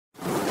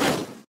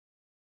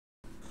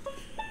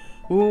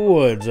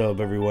What's up,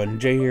 everyone?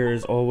 Jay here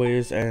as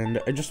always, and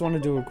I just want to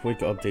do a quick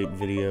update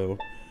video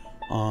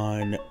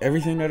on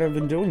everything that I've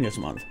been doing this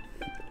month.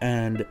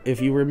 And if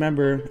you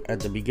remember,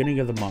 at the beginning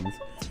of the month,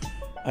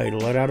 I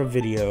let out a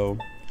video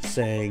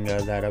saying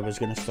that I was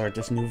going to start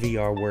this new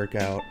VR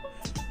workout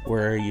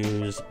where I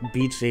use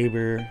Beat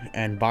Saber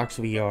and Box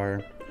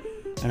VR,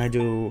 and I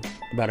do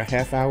about a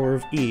half hour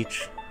of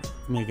each,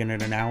 making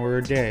it an hour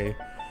a day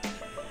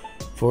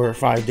for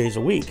 5 days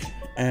a week,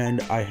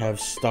 and I have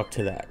stuck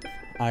to that.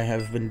 I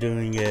have been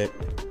doing it,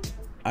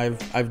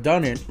 I've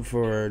done it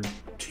for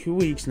 2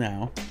 weeks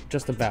now,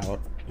 just about,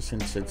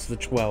 since it's the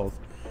 12th,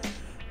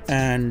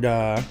 and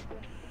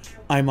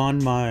I'm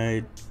on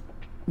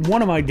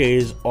one of my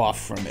days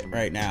off from it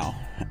right now,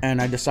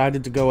 and I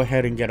decided to go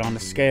ahead and get on the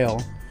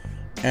scale,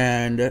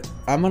 and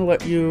I'm gonna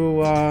let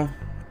you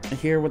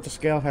hear what the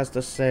scale has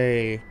to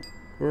say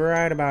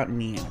right about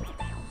now.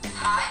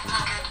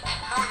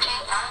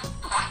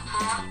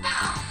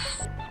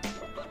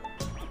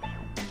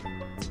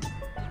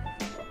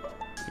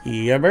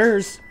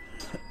 Yubbers,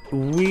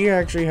 we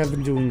actually have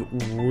been doing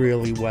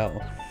really well.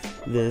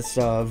 This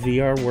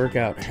VR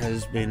workout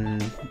has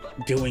been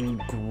doing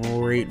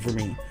great for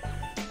me.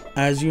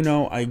 As you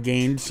know, I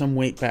gained some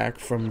weight back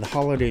from the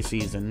holiday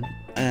season,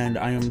 and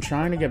I am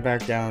trying to get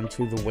back down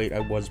to the weight I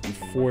was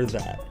before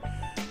that.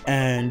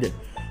 And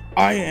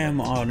I am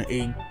on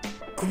a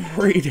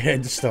great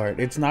head start.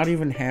 It's not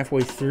even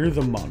halfway through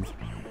the month,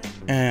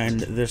 and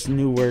this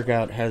new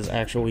workout has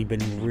actually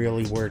been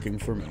really working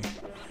for me.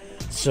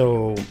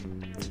 So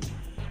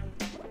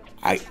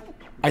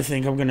I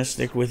think I'm gonna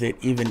stick with it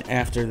even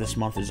after this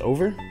month is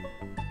over.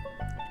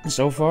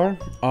 So far,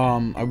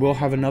 I will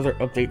have another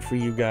update for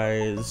you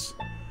guys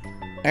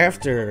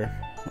after,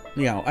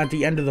 at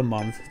the end of the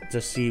month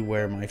to see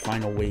where my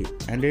final weight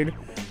ended.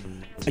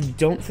 I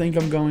don't think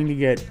I'm going to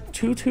get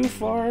too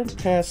far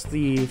past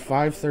the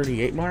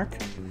 538 mark,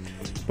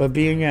 but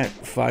being at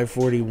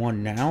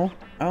 541 now,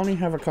 I only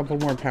have a couple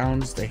more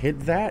pounds to hit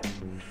that,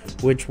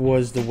 which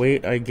was the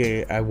weight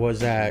I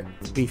was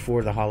at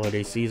before the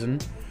holiday season,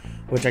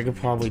 which I could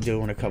probably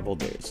do in a couple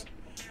days.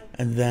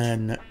 And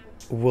then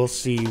we'll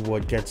see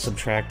what gets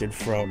subtracted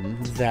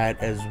from that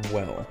as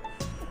well.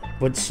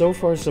 But so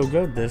far so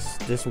good.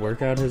 This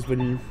workout has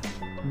been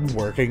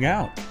working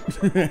out.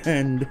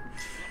 And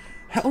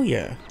hell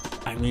yeah.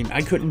 I mean,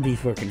 I couldn't be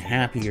fucking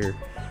happier,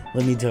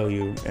 let me tell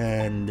you.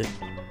 And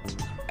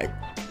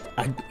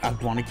I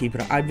want to keep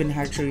it. I've been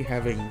actually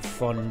having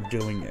fun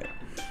doing it.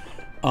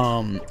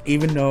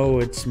 Even though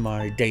it's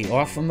my day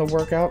off from the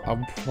workout,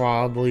 I'll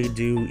probably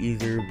do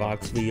either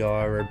Box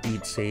VR or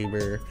Beat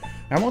Saber.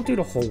 I won't do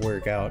the whole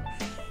workout,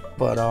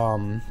 but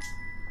I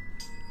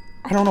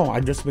don't know,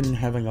 I've just been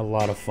having a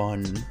lot of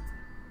fun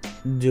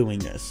doing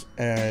this,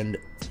 and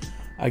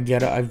I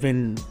get it. I've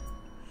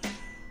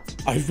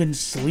been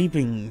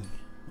sleeping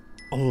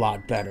a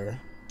lot better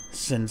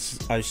since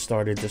I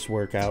started this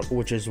workout,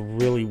 which is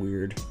really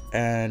weird,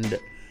 and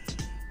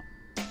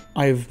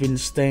I've been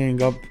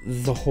staying up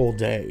the whole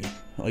day.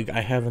 Like,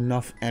 I have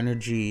enough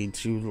energy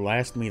to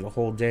last me the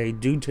whole day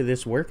due to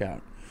this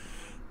workout.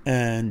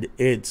 And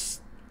it's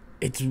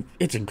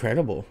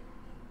incredible.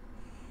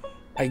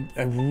 I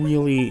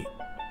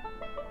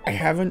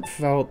haven't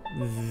felt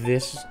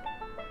this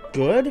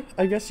good,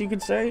 I guess you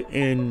could say,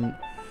 in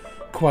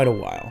quite a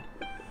while.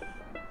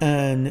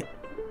 And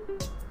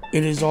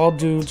it is all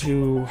due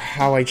to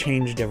how I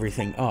changed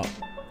everything up.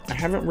 I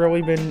haven't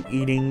really been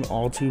eating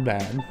all too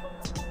bad.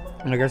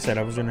 Like I said,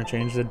 I was going to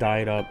change the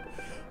diet up,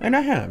 and I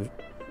have.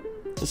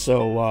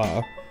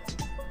 So,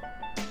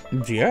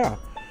 yeah.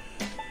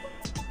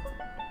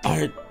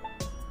 I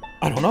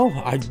don't know.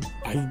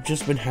 I've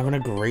just been having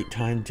a great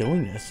time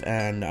doing this,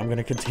 and I'm going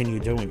to continue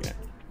doing it.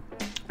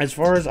 As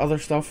far as other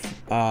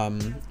stuff,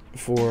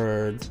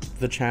 for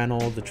the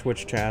channel, the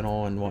Twitch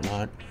channel, and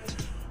whatnot,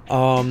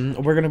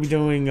 we're going to be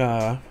doing,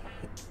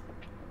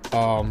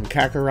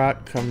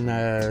 Kakarot come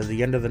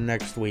the end of the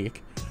next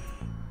week,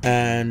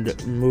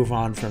 and move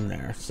on from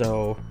there.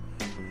 So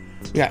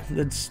yeah,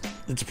 that's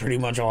pretty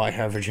much all I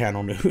have for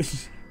channel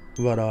news.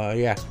 But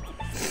yeah,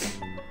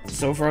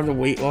 so far the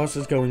weight loss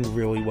is going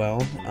really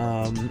well.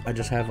 I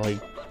just have like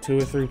 2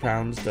 or 3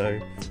 pounds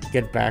to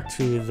get back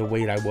to the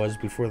weight I was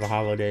before the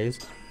holidays,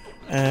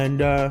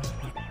 and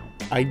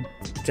I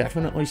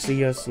definitely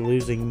see us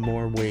losing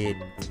more weight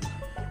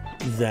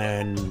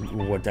than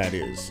what that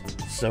is.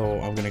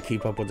 So I'm gonna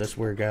keep up with this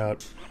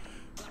workout,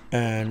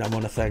 and I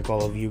want to thank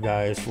all of you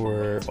guys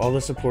for all the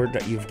support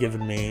that you've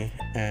given me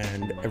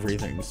and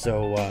everything.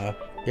 So,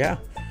 yeah.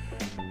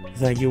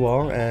 Thank you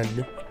all,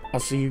 and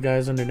I'll see you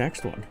guys in the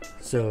next one.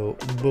 So,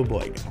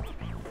 bye-bye now.